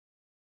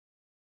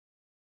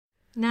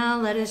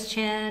Now let us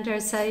chant our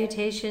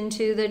salutation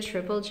to the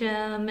triple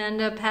gem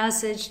and a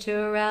passage to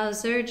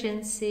arouse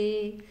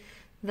urgency.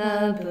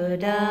 The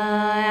Buddha,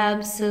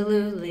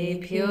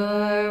 absolutely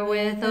pure,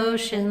 with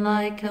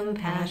ocean-like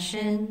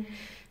compassion,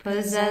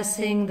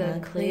 possessing the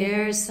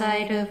clear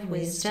sight of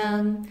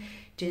wisdom,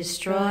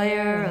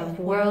 destroyer of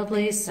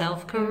worldly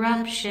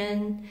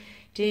self-corruption,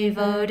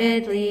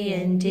 devotedly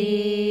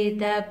indeed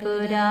that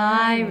Buddha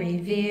I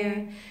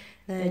revere,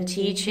 the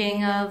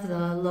teaching of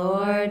the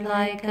Lord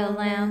like a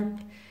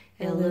lamp,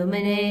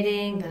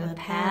 illuminating the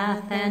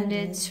path and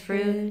its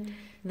fruit,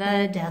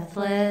 the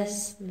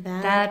deathless,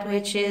 that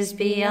which is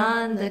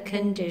beyond the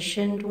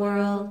conditioned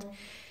world.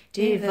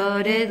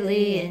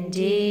 Devotedly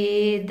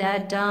indeed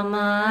that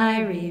Dhamma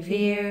I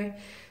revere,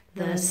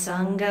 the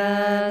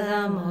Sangha,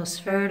 the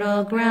most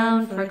fertile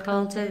ground for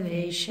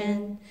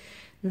cultivation.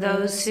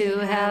 Those who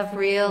have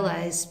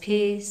realized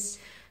peace,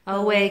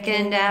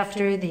 awakened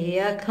after the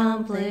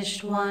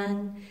accomplished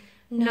one,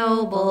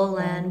 noble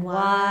and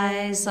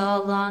wise,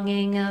 all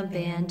longing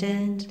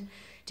abandoned,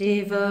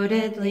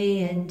 devotedly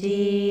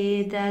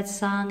indeed that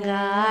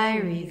Sangha I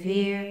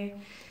revere.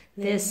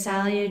 This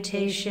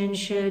salutation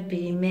should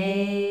be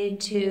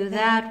made to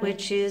that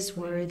which is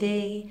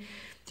worthy.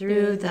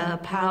 Through the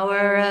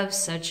power of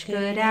such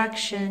good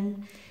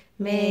action,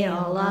 may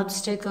all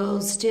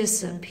obstacles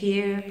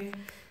disappear.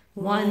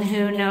 One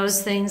who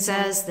knows things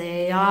as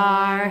they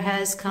are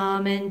has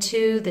come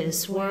into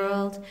this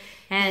world,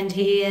 and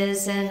he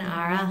is an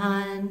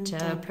arahant,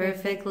 a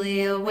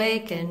perfectly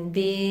awakened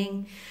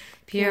being,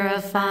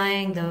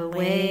 purifying the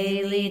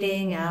way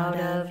leading out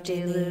of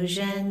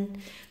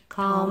delusion,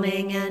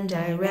 calming and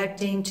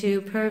directing to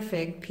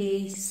perfect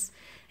peace,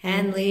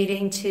 and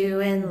leading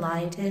to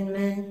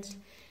enlightenment.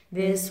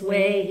 This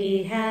way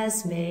he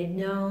has made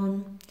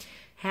known.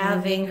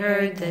 Having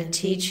heard the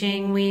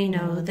teaching, we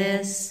know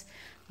this.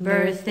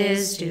 Birth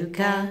is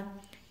dukkha,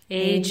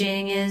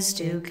 aging is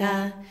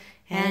dukkha,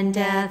 and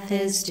death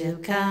is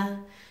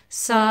dukkha.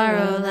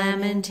 Sorrow,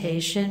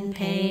 lamentation,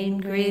 pain,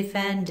 grief,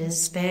 and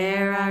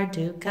despair are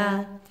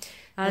dukkha.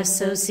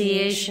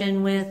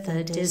 Association with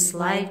the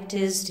disliked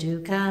is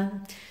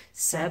dukkha.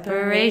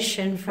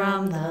 Separation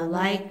from the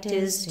liked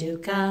is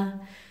dukkha.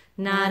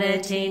 Not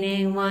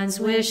attaining one's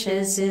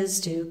wishes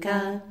is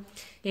dukkha.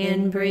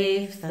 In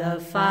brief, the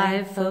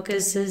 5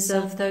 focuses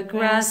of the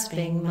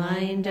grasping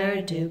mind are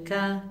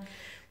dukkha.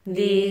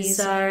 These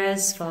are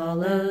as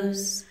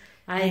follows: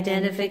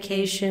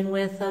 identification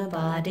with the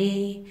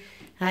body,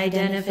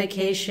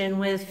 identification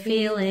with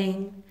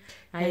feeling,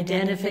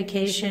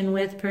 identification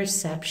with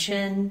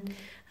perception,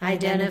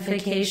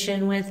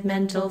 identification with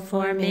mental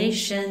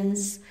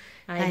formations,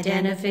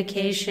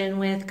 identification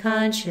with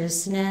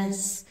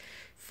consciousness.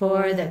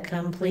 For the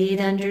complete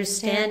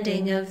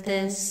understanding of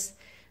this,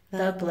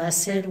 the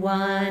Blessed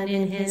One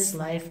in his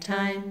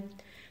lifetime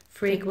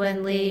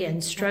frequently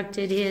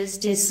instructed his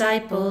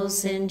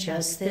disciples in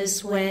just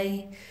this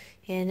way.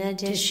 In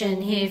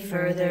addition, he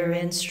further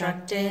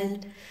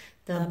instructed,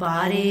 the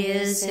body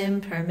is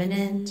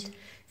impermanent,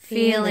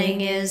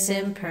 feeling is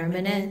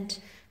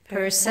impermanent,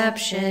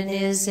 perception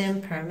is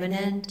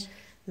impermanent,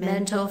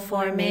 mental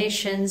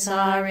formations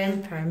are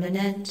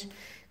impermanent,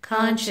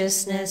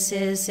 consciousness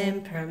is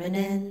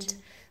impermanent,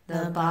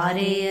 the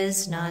body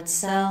is not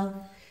self,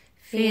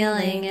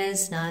 feeling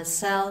is not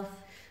self,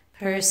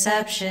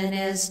 perception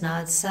is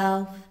not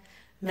self,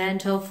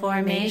 mental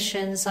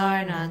formations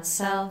are not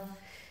self,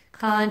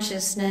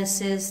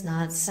 consciousness is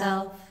not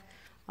self,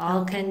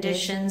 all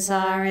conditions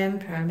are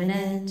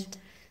impermanent.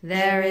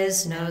 There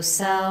is no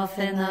self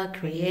in the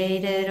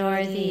created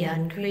or the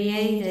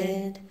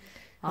uncreated.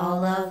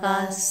 All of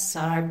us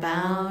are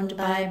bound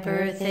by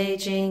birth,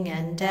 aging,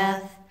 and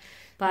death,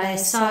 by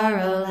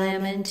sorrow,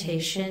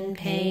 lamentation,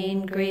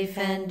 pain, grief,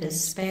 and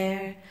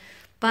despair,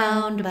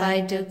 bound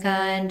by dukkha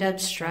and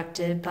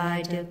obstructed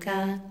by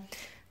dukkha.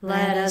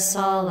 Let us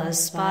all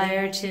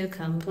aspire to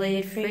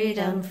complete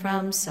freedom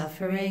from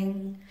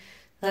suffering.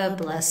 The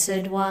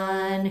Blessed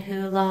One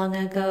who long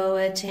ago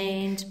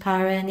attained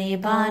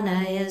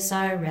parinibbana is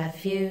our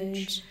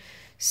refuge.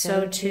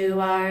 So too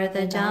are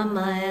the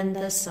Dhamma and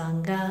the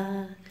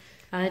Sangha.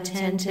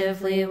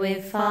 Attentively we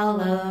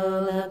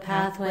follow the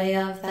pathway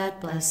of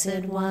that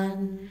Blessed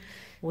One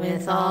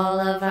with all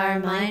of our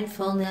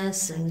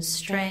mindfulness and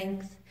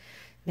strength.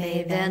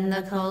 May then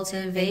the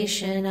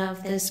cultivation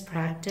of this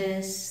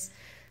practice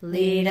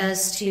lead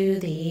us to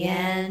the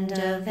end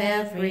of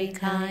every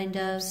kind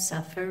of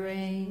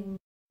suffering.